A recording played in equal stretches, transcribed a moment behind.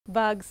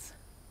Bugs,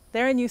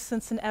 they're a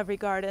nuisance in every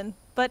garden.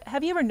 But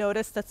have you ever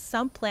noticed that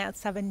some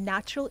plants have a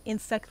natural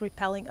insect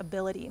repelling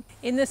ability?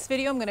 In this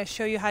video, I'm going to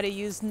show you how to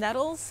use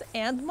nettles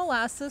and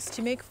molasses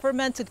to make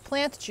fermented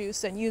plant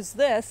juice and use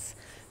this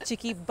to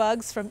keep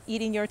bugs from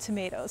eating your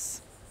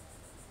tomatoes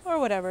or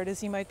whatever it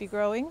is you might be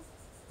growing.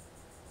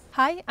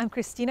 Hi, I'm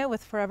Christina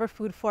with Forever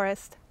Food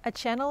Forest, a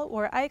channel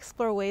where I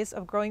explore ways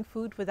of growing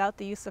food without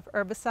the use of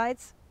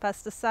herbicides,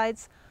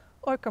 pesticides,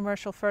 or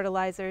commercial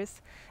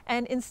fertilizers,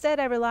 and instead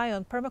I rely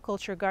on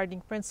permaculture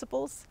gardening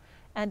principles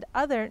and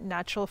other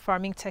natural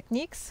farming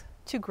techniques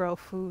to grow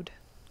food.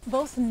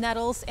 Both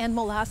nettles and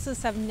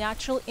molasses have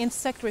natural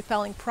insect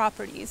repelling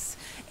properties,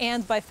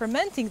 and by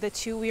fermenting the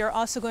two, we are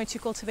also going to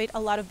cultivate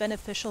a lot of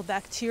beneficial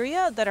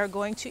bacteria that are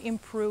going to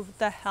improve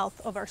the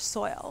health of our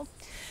soil.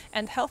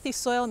 And healthy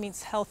soil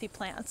means healthy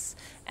plants,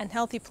 and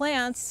healthy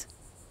plants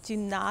do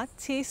not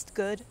taste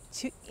good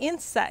to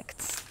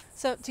insects.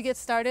 So to get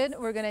started,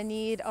 we're going to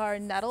need our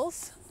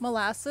nettles,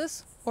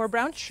 molasses or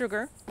brown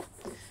sugar,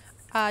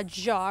 a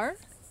jar,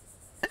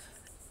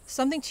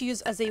 something to use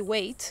as a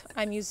weight.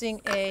 I'm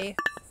using a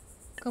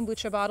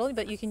kombucha bottle,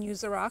 but you can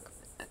use a rock,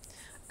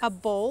 a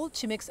bowl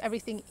to mix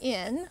everything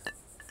in,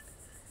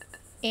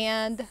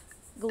 and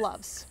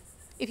gloves.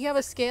 If you have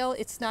a scale,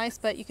 it's nice,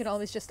 but you can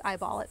always just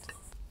eyeball it.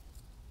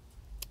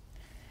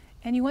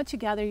 And you want to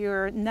gather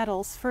your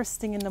nettles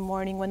first thing in the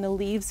morning when the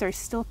leaves are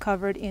still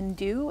covered in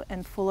dew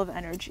and full of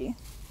energy.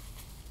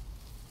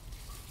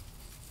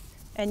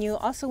 And you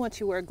also want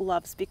to wear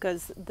gloves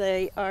because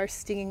they are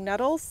stinging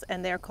nettles,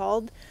 and they're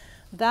called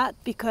that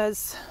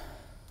because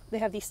they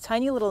have these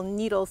tiny little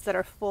needles that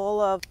are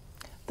full of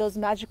those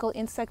magical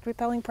insect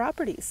repelling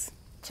properties.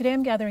 Today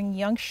I'm gathering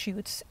young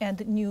shoots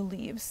and new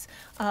leaves.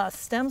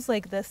 Stems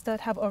like this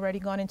that have already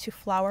gone into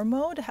flower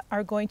mode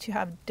are going to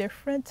have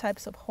different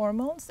types of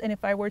hormones, and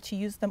if I were to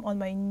use them on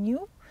my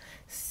new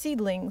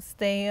seedlings,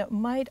 they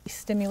might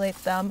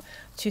stimulate them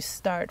to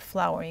start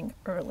flowering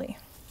early.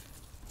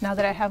 Now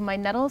that I have my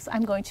nettles,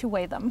 I'm going to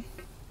weigh them.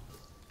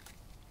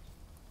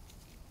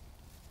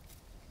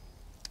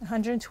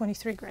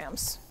 123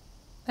 grams.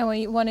 And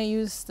we want to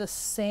use the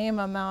same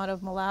amount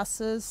of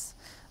molasses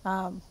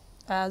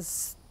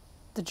as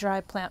the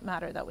dry plant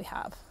matter that we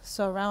have.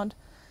 So around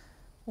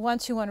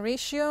 1-to-1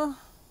 ratio,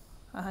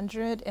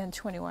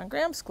 121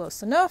 grams,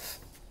 close enough.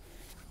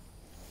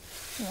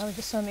 Now we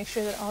just want to make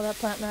sure that all that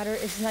plant matter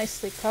is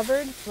nicely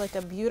covered, like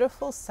a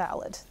beautiful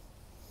salad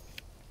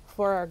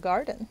for our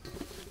garden.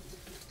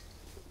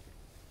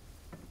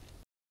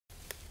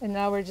 And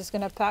now we're just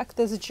going to pack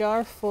this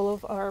jar full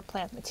of our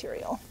plant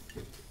material.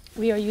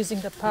 We are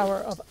using the power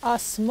of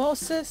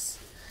osmosis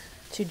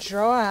to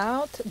draw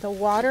out the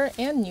water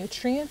and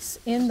nutrients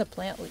in the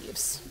plant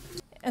leaves.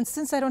 And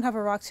since I don't have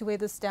a rock to weigh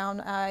this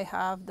down, I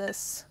have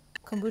this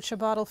kombucha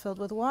bottle filled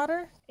with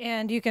water,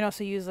 and you can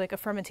also use like a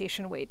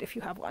fermentation weight if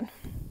you have one.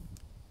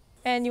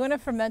 And you want to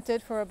ferment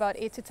it for about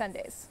 8 to 10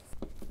 days.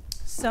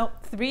 So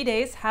 3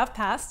 days have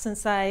passed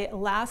since I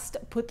last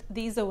put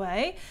these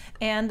away,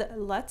 and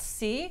let's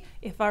see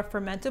if our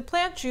fermented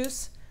plant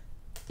juice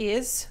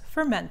is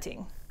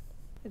fermenting.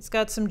 It's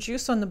got some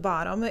juice on the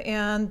bottom,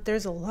 and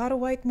there's a lot of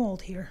white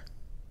mold here.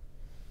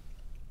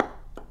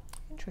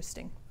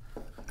 Interesting.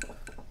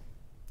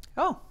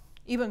 Oh,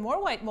 even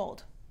more white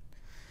mold.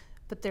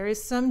 But there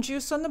is some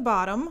juice on the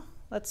bottom.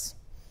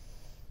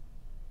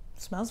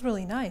 Smells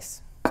really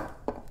nice.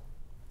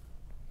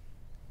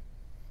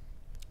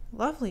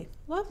 Lovely,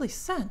 lovely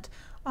scent.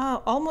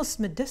 Almost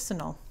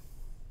medicinal.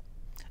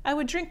 I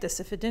would drink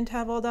this if it didn't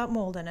have all that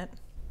mold in it.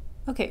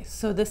 Okay,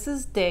 so this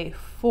is day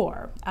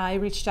 4. I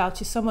reached out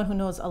to someone who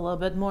knows a little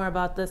bit more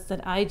about this than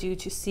I do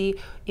to see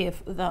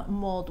if the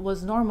mold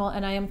was normal,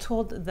 and I am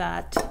told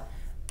that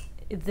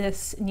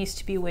this needs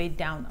to be weighed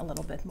down a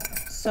little bit more.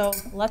 So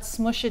let's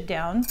smush it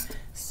down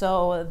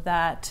so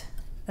that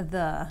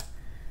the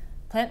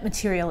plant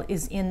material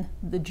is in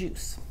the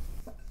juice.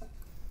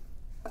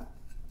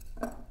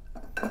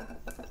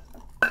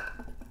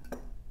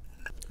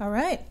 All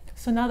right,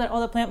 so now that all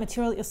the plant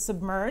material is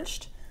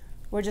submerged,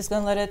 we're just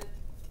going to let it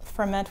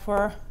ferment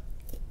for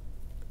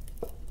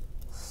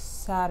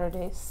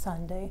Saturday,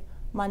 Sunday,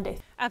 Monday.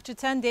 After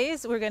 10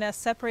 days, we're going to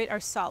separate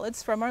our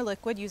solids from our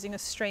liquid using a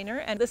strainer,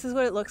 and this is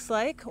what it looks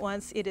like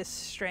once it is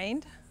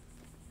strained.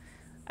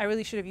 I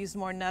really should have used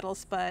more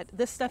nettles, but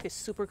this stuff is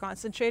super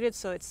concentrated,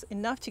 so it's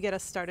enough to get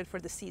us started for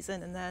the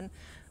season, and then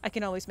I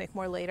can always make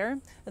more later.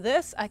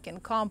 This I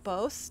can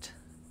compost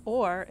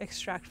or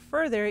extract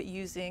further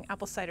using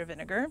apple cider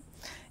vinegar.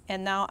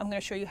 And now I'm going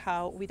to show you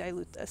how we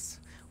dilute this.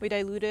 We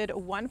diluted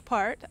 1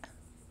 part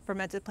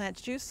fermented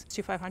plant juice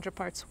to 500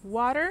 parts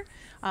water.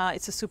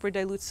 It's a super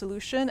dilute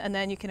solution, and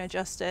then you can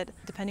adjust it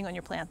depending on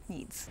your plant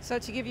needs. So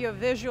to give you a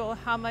visual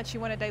how much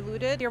you want to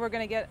dilute it, here we're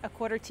going to get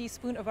 1/4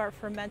 teaspoon of our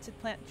fermented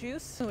plant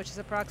juice, which is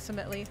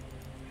approximately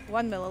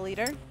 1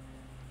 milliliter.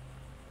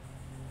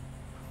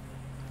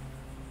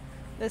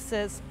 This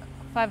is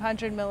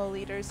 500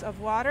 milliliters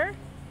of water.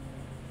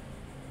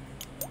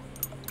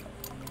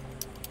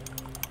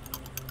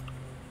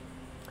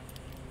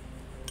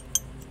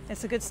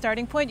 It's a good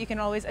starting point. You can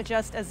always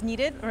adjust as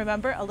needed.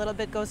 Remember, a little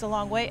bit goes a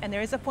long way, and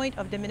there is a point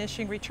of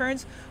diminishing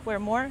returns where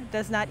more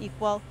does not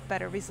equal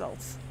better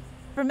results.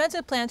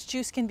 Fermented plant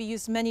juice can be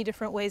used many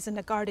different ways in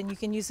the garden. You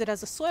can use it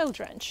as a soil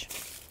drench,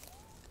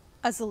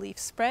 as a leaf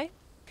spray.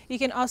 You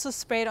can also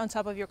spray it on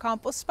top of your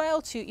compost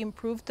pile to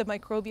improve the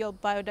microbial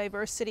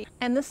biodiversity.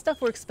 And this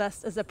stuff works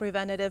best as a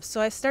preventative, so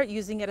I start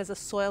using it as a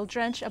soil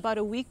drench about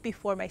a week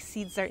before my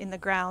seeds are in the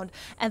ground,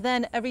 and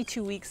then every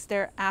 2 weeks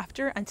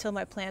thereafter until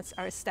my plants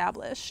are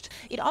established.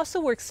 It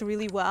also works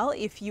really well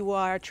if you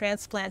are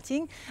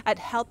transplanting, at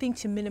helping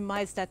to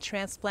minimize that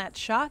transplant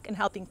shock and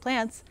helping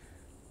plants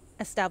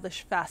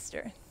establish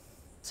faster.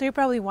 So you're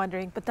probably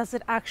wondering, but does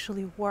it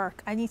actually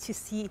work? I need to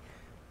see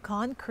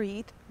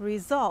concrete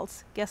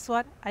results. Guess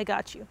what? I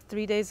got you.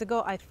 3 days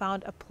ago, I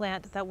found a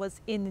plant that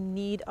was in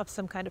need of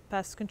some kind of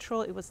pest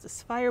control. It was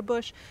this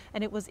firebush,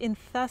 and it was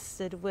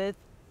infested with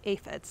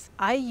aphids.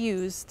 I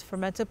used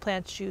fermented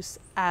plant juice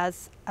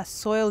as a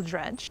soil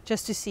drench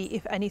just to see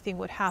if anything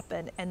would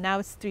happen. And now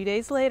it's 3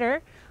 days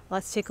later.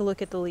 Let's take a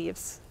look at the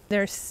leaves.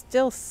 There's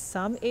still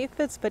some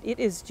aphids, but it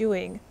is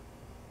doing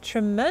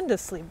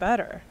tremendously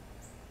better.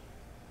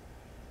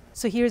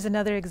 So here's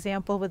another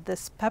example with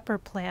this pepper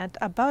plant.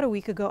 About a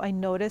week ago, I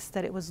noticed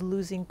that it was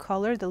losing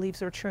color. The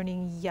leaves were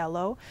turning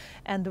yellow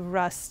and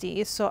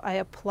rusty. So I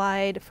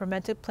applied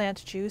fermented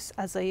plant juice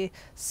as a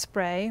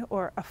spray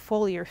or a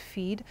foliar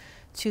feed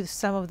to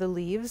some of the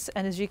leaves.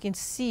 And as you can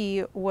see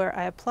where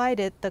I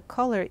applied it, the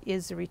color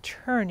is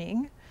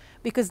returning.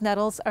 Because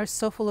nettles are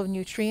so full of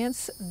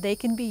nutrients, they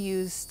can be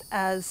used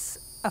as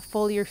a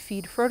foliar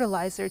feed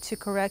fertilizer to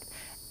correct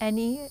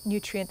any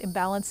nutrient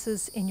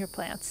imbalances in your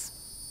plants.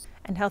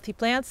 And healthy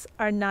plants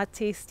are not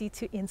tasty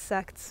to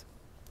insects.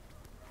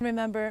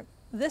 Remember,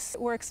 this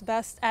works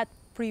best at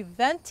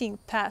preventing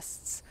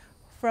pests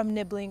from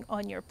nibbling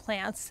on your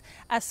plants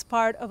as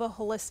part of a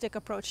holistic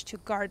approach to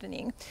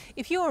gardening.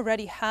 If you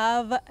already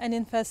have an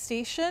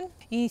infestation,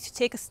 you need to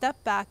take a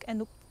step back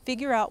and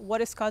figure out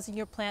what is causing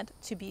your plant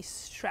to be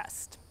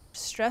stressed.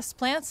 Stressed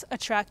plants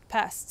attract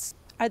pests.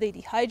 Are they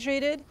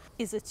dehydrated?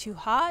 Is it too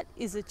hot?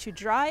 Is it too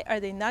dry? Are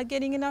they not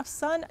getting enough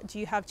sun? Do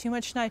you have too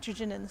much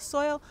nitrogen in the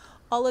soil?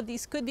 All of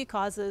these could be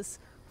causes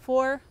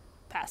for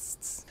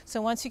pests. So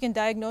once you can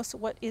diagnose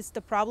what is the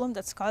problem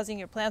that's causing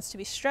your plants to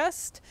be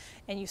stressed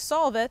and you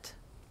solve it,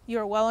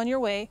 you're well on your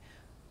way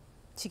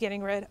to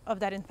getting rid of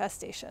that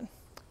infestation.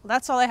 Well,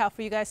 that's all I have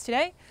for you guys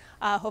today.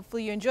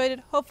 Hopefully you enjoyed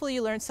it. Hopefully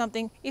you learned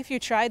something. If you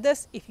tried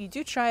this, if you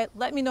do try it,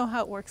 let me know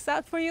how it works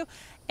out for you,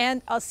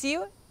 and I'll see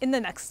you in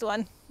the next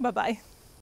one. Bye-bye.